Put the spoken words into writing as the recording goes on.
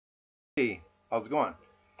Hey, how's it going?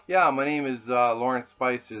 Yeah, my name is Lawrence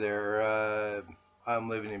Spicer there. I'm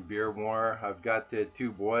living in Beermore. I've got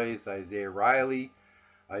two boys, Isaiah Riley.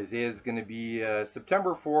 Isaiah's going to be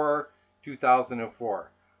September 4,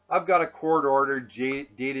 2004. I've got a court order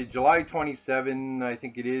dated July 27, I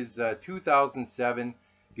think it is, 2007,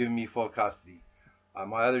 giving me full custody.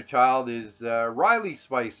 My other child is Riley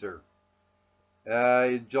Spicer.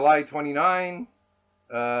 July 29,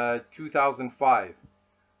 2005.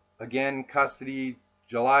 Again, custody,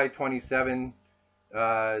 July 27,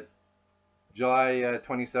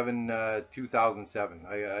 2007.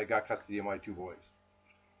 I got custody of my two boys.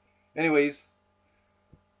 Anyways,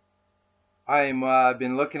 I'm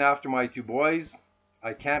been looking after my two boys.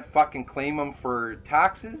 I can't fucking claim them for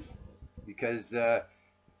taxes because you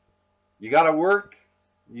gotta work.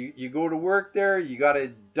 You go to work there. You gotta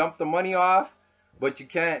dump the money off, but you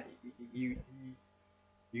can't. You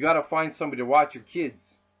gotta find somebody to watch your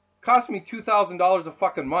kids. Cost me $2,000 a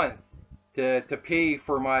fucking month to pay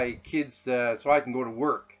for my kids so I can go to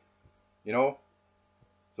work, you know.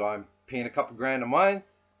 So I'm paying a couple grand a month.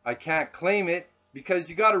 I can't claim it because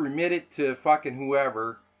you got to remit it to fucking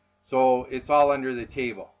whoever, so it's all under the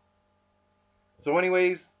table. So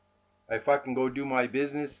anyways, I fucking go do my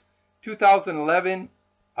business. 2011,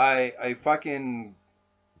 I fucking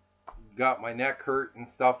got my neck hurt and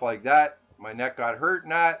stuff like that. My neck got hurt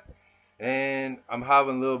and that. And I'm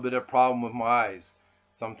having a little bit of problem with my eyes.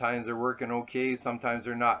 Sometimes they're working okay, sometimes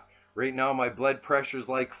they're not. Right now my blood pressure's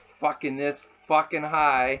like fucking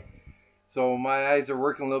high. So my eyes are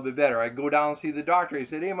working a little bit better. I go down and see the doctor. He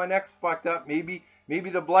said, hey, my neck's fucked up. Maybe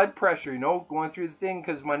the blood pressure, you know, going through the thing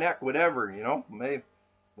because my neck, whatever, you know.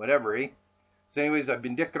 Whatever, eh? So anyways, I've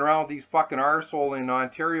been dicking around with these fucking arsehole in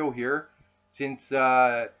Ontario here since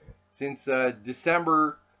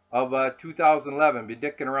December of 2011. Been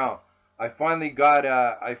dicking around. I finally got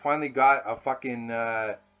a fucking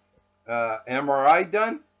MRI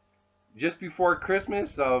done just before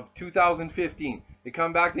Christmas of 2015. They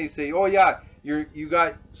come back and they say, oh yeah, you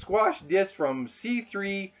got squashed discs from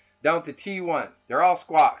C3 down to T1. They're all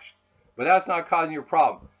squashed, but that's not causing your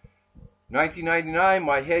problem. 1999,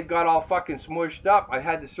 my head got all fucking smushed up. I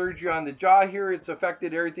had the surgery on the jaw here. It's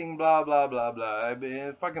affected everything. Blah blah blah blah. I've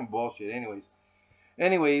been fucking bullshit.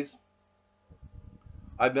 Anyways.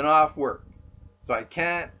 I've been off work, so I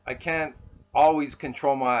can't always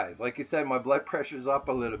control my eyes. Like I said, my blood pressure's up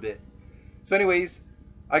a little bit. So anyways,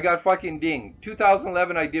 I got fucking dinged.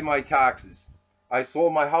 2011, I did my taxes. I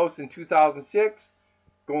sold my house in 2006.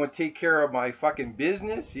 Go and take care of my fucking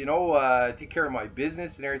business, you know, take care of my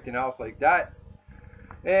business and everything else like that.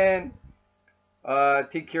 And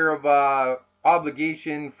take care of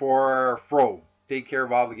obligation for thru. Take care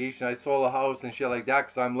of obligation. I sold a house and shit like that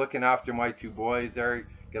because I'm looking after my two boys there.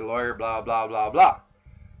 Get a lawyer, blah blah blah blah.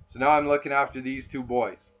 So now I'm looking after these two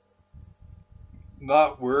boys.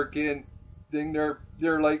 Not working. They're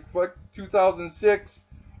like fuck 2006.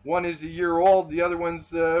 One is a year old. The other one's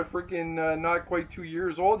freaking not quite 2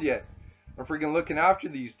 years old yet. I'm freaking looking after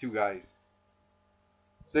these two guys.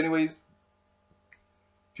 So anyways,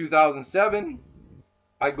 2007,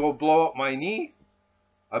 I go blow up my knee.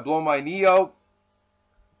 I blow my knee out.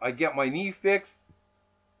 I get my knee fixed.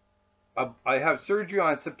 I have surgery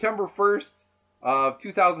on September 1st of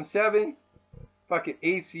 2007. Fucking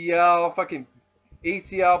ACL,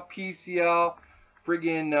 PCL,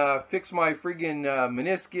 friggin' fix my friggin'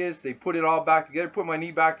 meniscus. They put it all back together, put my knee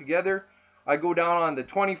back together. I go down on the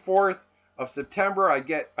 24th of September. I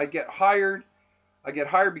get hired. I get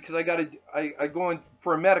hired because I go in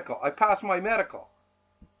for a medical. I pass my medical.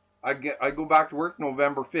 I go back to work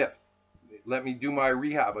November 5th. Let me do my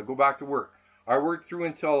rehab. I go back to work. I worked through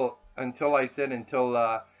until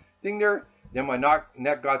thing there. Then my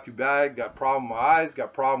neck got too bad. Got problem with my eyes.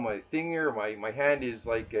 Got problem with my thing here. My hand is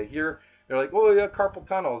like here. They're like, oh yeah, carpal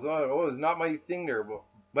tunnels. Oh, it's not my thing there.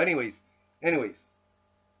 But anyways,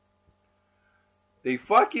 they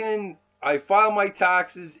fucking. I file my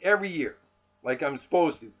taxes every year, like I'm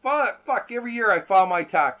supposed to. Fuck, every year I file my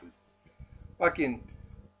taxes. Fucking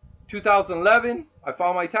 2011, I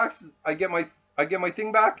file my taxes. I get my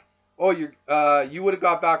thing back. Oh, you would have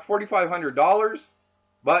got back $4,500,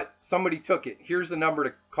 but somebody took it. Here's the number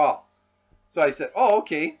to call. So I said, oh,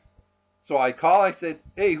 okay. So I call. I said,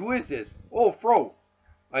 hey, who is this? Oh, thru.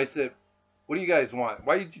 I said, what do you guys want?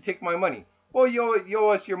 Why did you take my money? Oh, you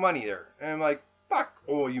owe us your money there. And I'm like, fuck,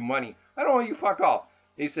 owe you money. I don't owe you fuck all.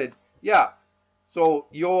 They said, yeah. So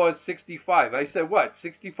you owe us $6,500. I said, what?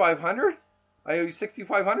 $6,500? I owe you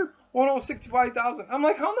 $6,500? Oh no, $65,000. I'm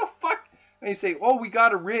like, how the fuck? And you say, oh, we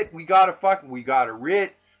got a writ. We got a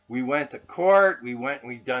writ. We went to court. We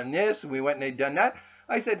done this. We went and they done that.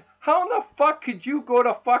 I said, how in the fuck could you go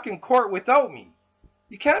to fucking court without me?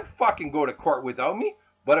 You can't fucking go to court without me.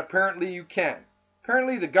 But apparently you can.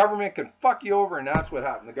 Apparently the government can fuck you over, and that's what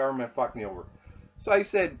happened. The government fucked me over. So I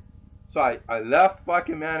said, so I left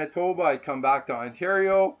fucking Manitoba. I come back to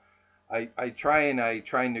Ontario. I try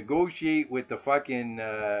and negotiate with the fucking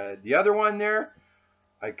the other one there.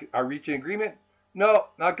 I reach an agreement. No,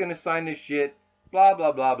 not gonna sign this shit. Blah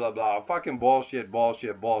blah blah blah blah. Fucking bullshit,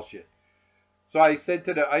 bullshit, bullshit. So I said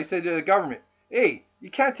to the government, hey,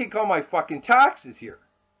 you can't take all my fucking taxes here.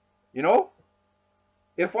 You know?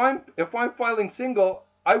 If I'm filing single,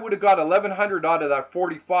 I would have got $1,100 out of that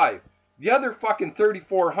 $45. The other fucking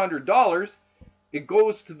 $3,400, it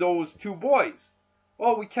goes to those two boys.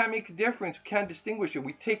 Oh, we can't make a difference. We can't distinguish it.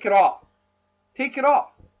 We take it off. Take it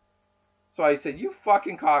off. So I said, you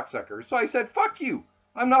fucking cocksucker. So I said, fuck you.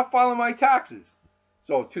 I'm not filing my taxes.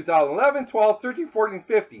 So 2011, 12, 13, 14,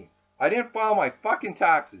 15. I didn't file my fucking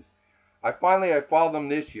taxes. I filed them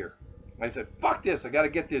this year. I said, fuck this. I got to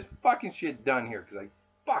get this fucking shit done here. Because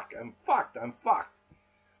I'm fucked.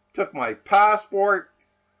 Took my passport.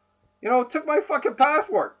 You know, took my fucking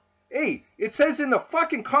passport. Hey, it says in the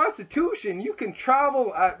fucking Constitution you can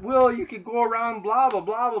travel at will, you can go around, blah, blah,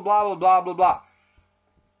 blah, blah, blah, blah, blah, blah, blah.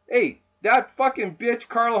 Hey, that fucking bitch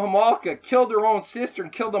Carla Homolka killed her own sister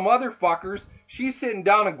and killed the motherfuckers. She's sitting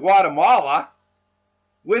down in Guatemala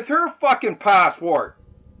with her fucking passport.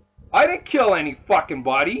 I didn't kill any fucking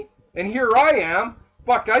body. And here I am.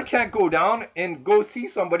 Fuck, I can't go down and go see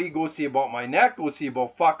somebody, go see about my neck, go see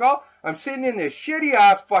about fuck all. I'm sitting in this shitty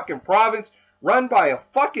ass fucking province run by a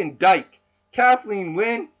fucking dyke. Kathleen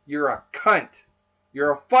Wynne, you're a cunt.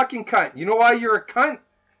 You're a fucking cunt. You know why you're a cunt?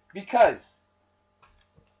 Because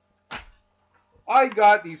I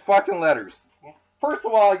got these fucking letters. First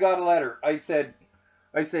of all, I got a letter. I said,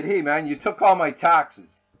 hey man, you took all my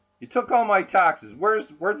taxes. You took all my taxes. Where's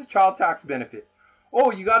the child tax benefit? Oh,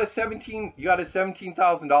 you got a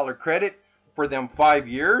 $17,000 credit for them 5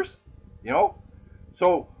 years, you know.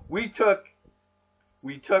 So we took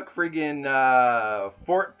friggin'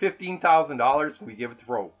 $15,000. We give it to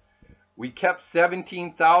Ro. We kept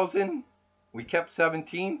 $17,000. We kept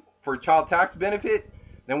 $17,000 for child tax benefit.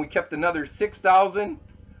 Then we kept another $6,000,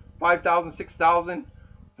 $5,000, $6,000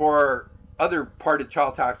 for other part of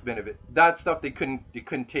child tax benefit. That stuff they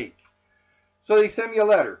couldn't take. So they sent me a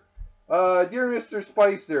letter. Dear Mr.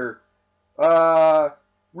 Spicer,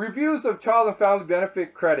 reviews of child and family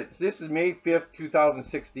benefit credits. This is May 5th,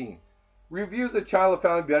 2016. Reviews of child and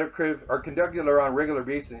family benefit credits are conducted on a regular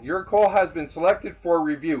basis. Your call has been selected for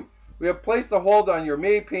review. We have placed a hold on your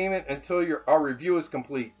May payment until our review is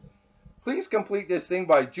complete. Please complete this thing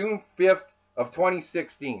by June 5th of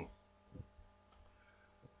 2016.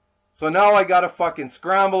 So now I gotta fucking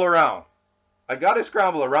scramble around. I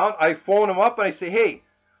phone them up and I say, hey,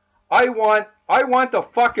 I want the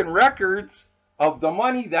fucking records of the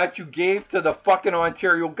money that you gave to the fucking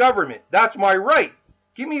Ontario government. That's my right.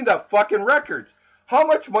 Give me the fucking records. How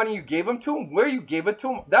much money you gave them to them, where you gave it to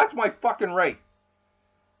them. That's my fucking right.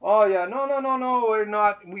 Oh yeah, no, we're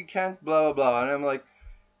not, we can't, blah, blah, blah. And I'm like,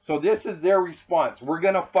 so this is their response. We're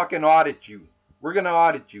going to fucking audit you. We're going to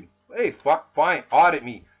audit you. Hey, fuck, fine, audit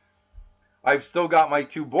me. I've still got my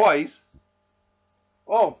two boys.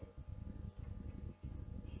 Oh.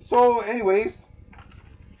 So, anyways,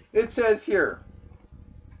 it says here.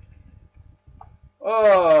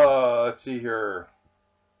 Let's see here.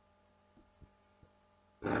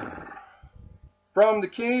 From the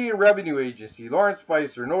Canadian Revenue Agency, Lawrence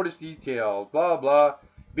Spicer, notice details, blah, blah,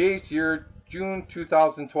 base year, June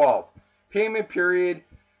 2012. Payment period,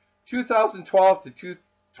 2012 to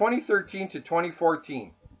 2013 to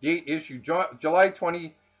 2014. Date issued, July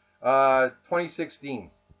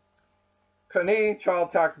 2016. Canadian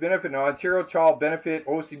Child Tax Benefit and Ontario Child Benefit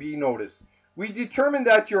OCB notice. We determined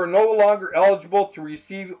that you are no longer eligible to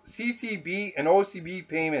receive CCB and OCB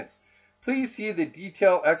payments. Please see the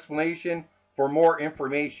detailed explanation for more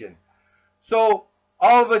information. So,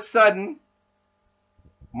 all of a sudden,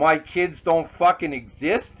 my kids don't fucking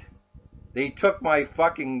exist. They took my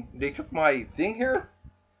thing here.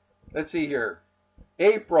 Let's see here.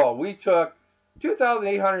 April, we took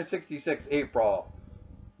 2,866 April.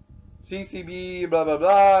 CCB, blah, blah,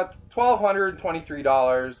 blah,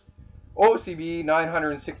 $1,223. OCB,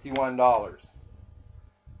 $961.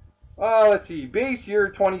 Let's see, base year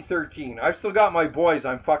 2013. I've still got my boys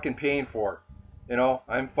I'm fucking paying for. You know,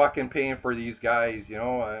 I'm fucking paying for these guys, you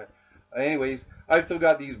know. Anyways, I've still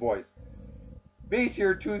got these boys. Base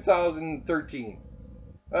year 2013.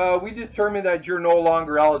 We determined that you're no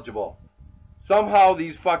longer eligible. Somehow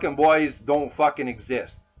these fucking boys don't fucking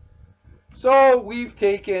exist. So we've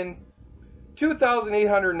taken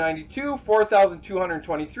 2,892,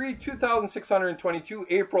 4,223, 2,622,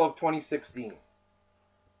 April of 2016.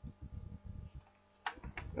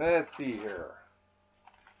 Let's see here.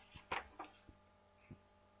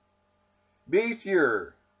 Base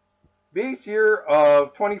year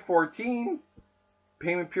of 2014,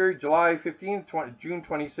 payment period July 15, June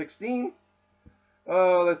 2016.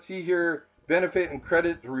 Let's see here. Benefit and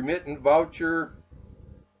credit remittance voucher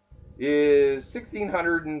is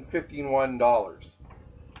 $1,651.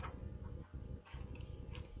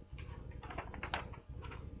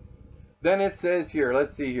 Then it says here,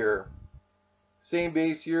 let's see here. Same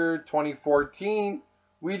base year, 2014,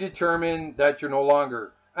 we determine that you're no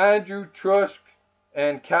longer Andrew Trusk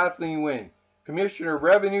and Kathleen Wynne, Commissioner of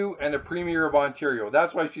Revenue and the Premier of Ontario.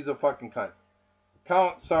 That's why she's a fucking cunt.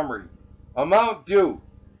 Count summary. Amount due.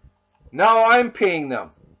 Now I'm paying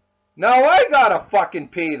them. Now I gotta fucking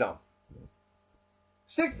pay them.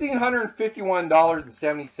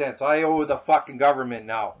 $1,651.70. I owe the fucking government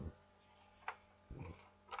now.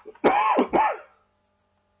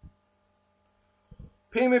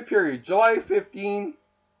 Payment period July 15,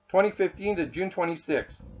 2015 to June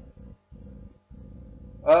 26.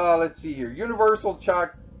 Let's see here. Universal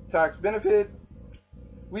tax benefit.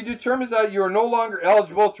 We determine that you are no longer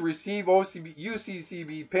eligible to receive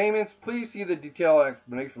UCCB payments. Please see the detailed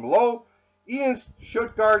explanation below. Ian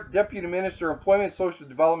Shugart, Deputy Minister, Employment and Social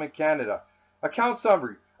Development, Canada. Account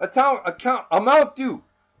summary. Amount due,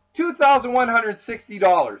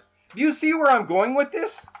 $2,160. Do you see where I'm going with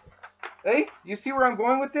this? Hey, you see where I'm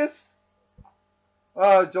going with this?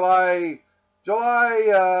 July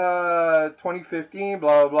 2015,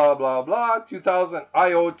 blah, blah, blah, blah.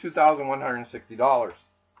 I owe $2,160.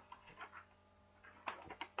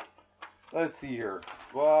 Let's see here.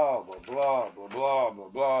 Blah, blah, blah, blah, blah, blah,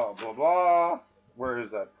 blah, blah, blah. Where is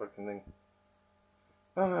that fucking thing?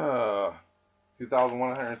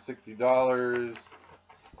 $2,160.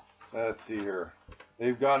 Let's see here.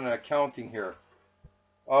 They've got an accounting here.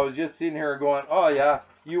 I was just sitting here going, oh yeah,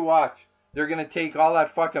 you watch. They're going to take all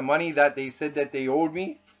that fucking money that they said that they owed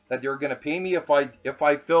me, that they were going to pay me if I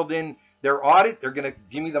filled in their audit, they're going to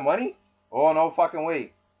give me the money? Oh, no fucking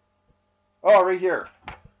way. Oh, right here.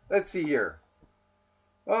 Let's see here.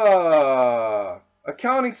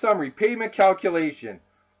 Accounting summary, payment calculation.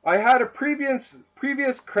 I had a previous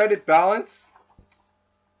credit balance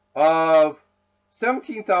of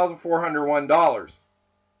 $17,401.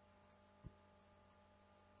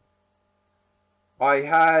 I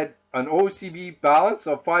had an OCB balance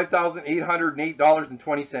of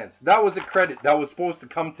 $5,808.20. That was a credit that was supposed to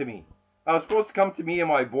come to me. That was supposed to come to me and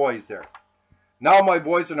my boys there. Now my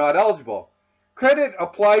boys are not eligible. Credit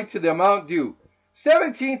applied to the amount due.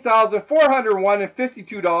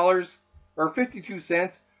 $17,401.52 or 52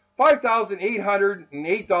 cents.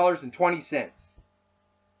 $5,808.20.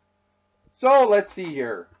 So let's see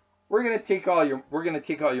here. We're gonna take all your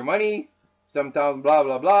money. 7,000 blah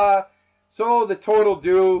blah blah. So the total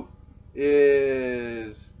due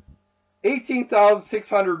is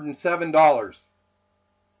 $18,607.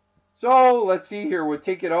 So let's see here. We'll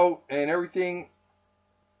take it out and everything.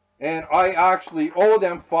 And I actually owe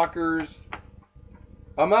them fuckers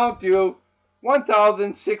amount due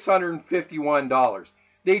 $1,651.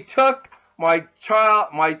 They took my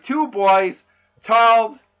two boys'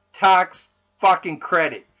 child tax fucking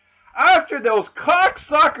credit. After those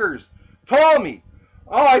cocksuckers told me,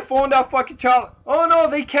 oh, I phoned up fucking child. Oh no,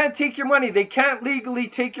 they can't take your money. They can't legally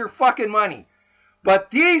take your fucking money.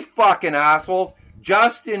 But these fucking assholes,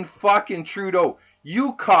 Justin fucking Trudeau,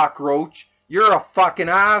 you cockroach, you're a fucking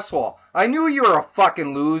asshole. I knew you were a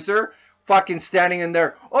fucking loser. Fucking standing in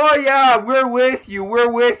there. Oh yeah, we're with you.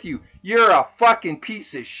 We're with you. You're a fucking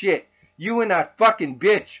piece of shit. You and that fucking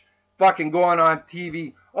bitch fucking going on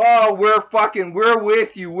TV. Oh, we're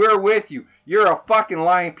with you. We're with you. You're a fucking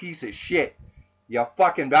lying piece of shit. You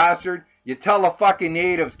fucking bastard. You tell the fucking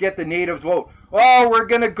natives, get the natives vote. Oh, we're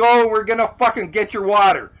gonna fucking get your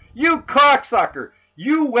water. You cocksucker.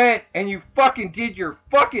 You went and you fucking did your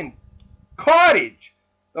fucking cottage.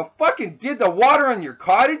 Did the water on your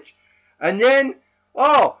cottage? And then,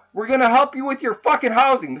 oh, we're gonna help you with your fucking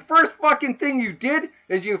housing. The first fucking thing you did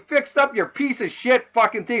is you fixed up your piece of shit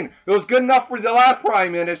fucking thing. It was good enough for the last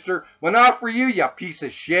prime minister, but not for you, you piece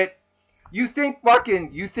of shit. You think, what's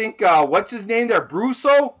his name there,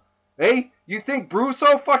 Brusso? Hey, you think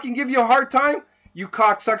Brusso fucking give you a hard time? You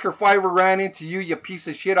cocksucker, if I ever ran into you, you piece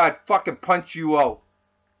of shit, I'd fucking punch you out.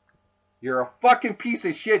 You're a fucking piece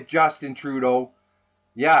of shit, Justin Trudeau.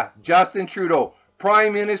 Yeah, Justin Trudeau,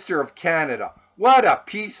 Prime Minister of Canada. What a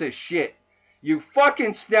piece of shit. You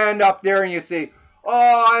fucking stand up there and you say,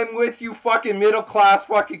 oh, I'm with you fucking middle class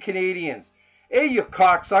fucking Canadians. Hey, you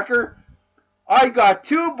cocksucker. I got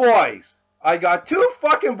 2 boys. I got 2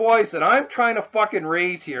 fucking boys that I'm trying to fucking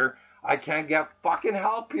raise here. I can't get fucking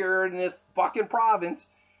help here in this fucking province.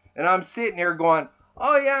 And I'm sitting here going,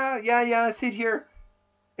 oh yeah, sit here.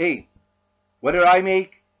 Hey, what did I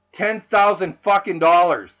make? $10,000 fucking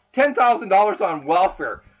dollars. $10,000 on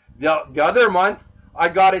welfare. The other month, I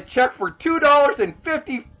got a check for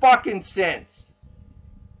 $2.50 fucking cents.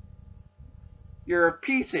 You're a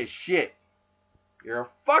piece of shit. You're a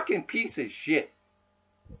fucking piece of shit.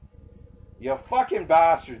 You fucking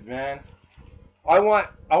bastard, man. I want,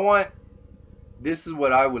 this is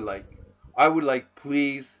what I would like. I would like,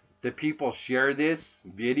 please, the people share this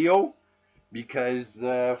video, because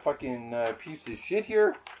the fucking piece of shit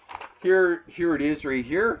here it is right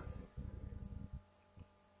here.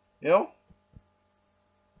 You know?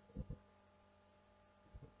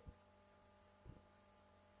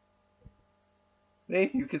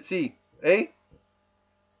 Hey, you can see. Hey?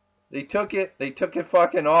 They took it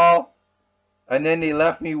fucking all, and then they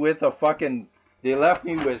left me with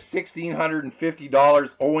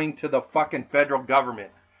 $1,650 owing to the fucking federal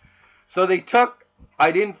government. So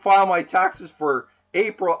I didn't file my taxes for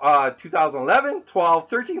April 2011, 12,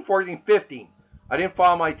 13, 14, 15. I didn't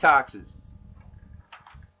file my taxes.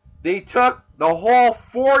 They took the whole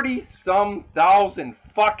 40-some thousand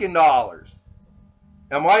fucking dollars.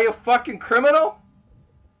 Am I a fucking criminal?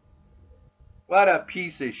 What a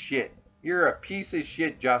piece of shit. You're a piece of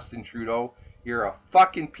shit, Justin Trudeau. You're a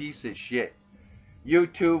fucking piece of shit. You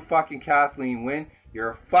too, fucking Kathleen Wynne.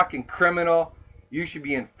 You're a fucking criminal. You should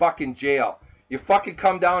be in fucking jail. You fucking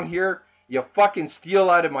come down here. You fucking steal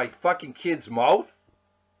out of my fucking kid's mouth.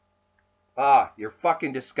 Ah, you're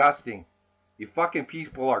fucking disgusting. You fucking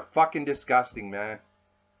people are fucking disgusting, man.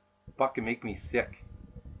 You fucking make me sick.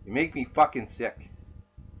 You make me fucking sick.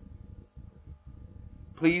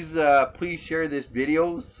 Please share this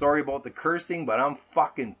video. Sorry about the cursing, but I'm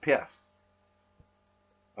fucking pissed.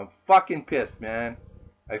 I'm fucking pissed, man.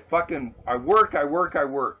 I work.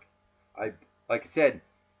 Like I said,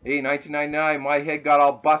 hey, 1999, my head got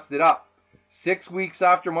all busted up. 6 weeks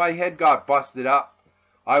after my head got busted up,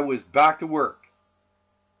 I was back to work.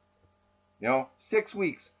 You know, 6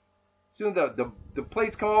 weeks. Soon the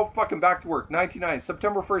plates come out, fucking back to work.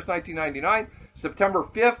 September 1st, 1999. September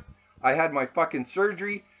 5th, I had my fucking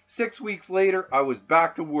surgery. 6 weeks later, I was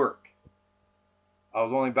back to work. I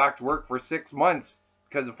was only back to work for 6 months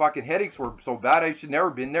because the fucking headaches were so bad. I should never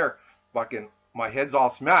been there. Fucking, my head's all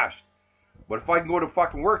smashed. But if I can go to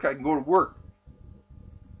fucking work, I can go to work.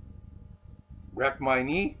 Wrecked my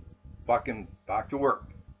knee, fucking back to work.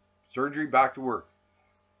 Surgery, back to work.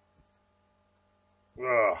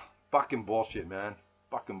 Ugh, fucking bullshit, man.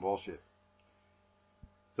 Fucking bullshit.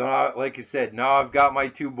 So, like I said, now I've got my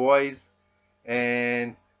 2 boys,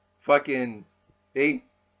 and fucking, hey,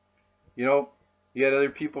 you know, you had other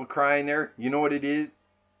people crying there. You know what it is?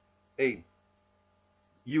 Hey,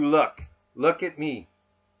 you look at me.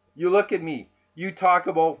 You look at me. You talk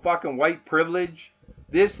about fucking white privilege.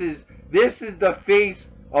 This is the face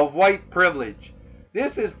of white privilege.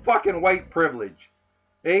 This is fucking white privilege.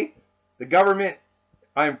 Hey, the government,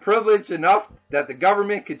 I'm privileged enough that the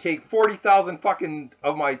government could take 40,000 fucking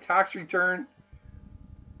of my tax return,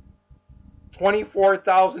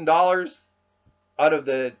 $24,000 out of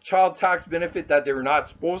the child tax benefit that they were not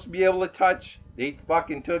supposed to be able to touch. They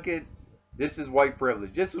fucking took it. This is white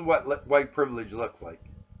privilege. This is what white privilege looks like.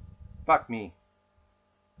 Fuck me.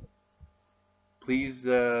 Please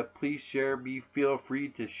share. Feel free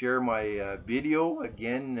to share my video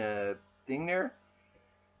again. Thing there.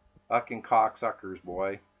 Fucking cocksuckers,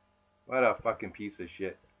 boy. What a fucking piece of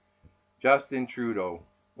shit. Justin Trudeau.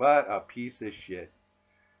 What a piece of shit.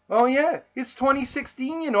 Oh yeah, it's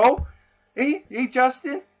 2016, you know. Hey,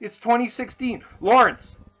 Justin, it's 2016.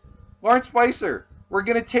 Lawrence Spicer, we're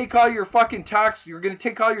gonna take all your fucking tax. You're gonna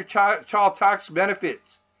take all your child tax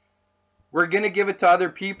benefits. We're gonna give it to other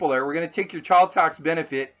people, or we're gonna take your child tax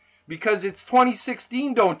benefit because it's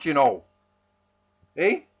 2016, don't you know?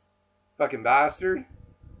 Hey, fucking bastard.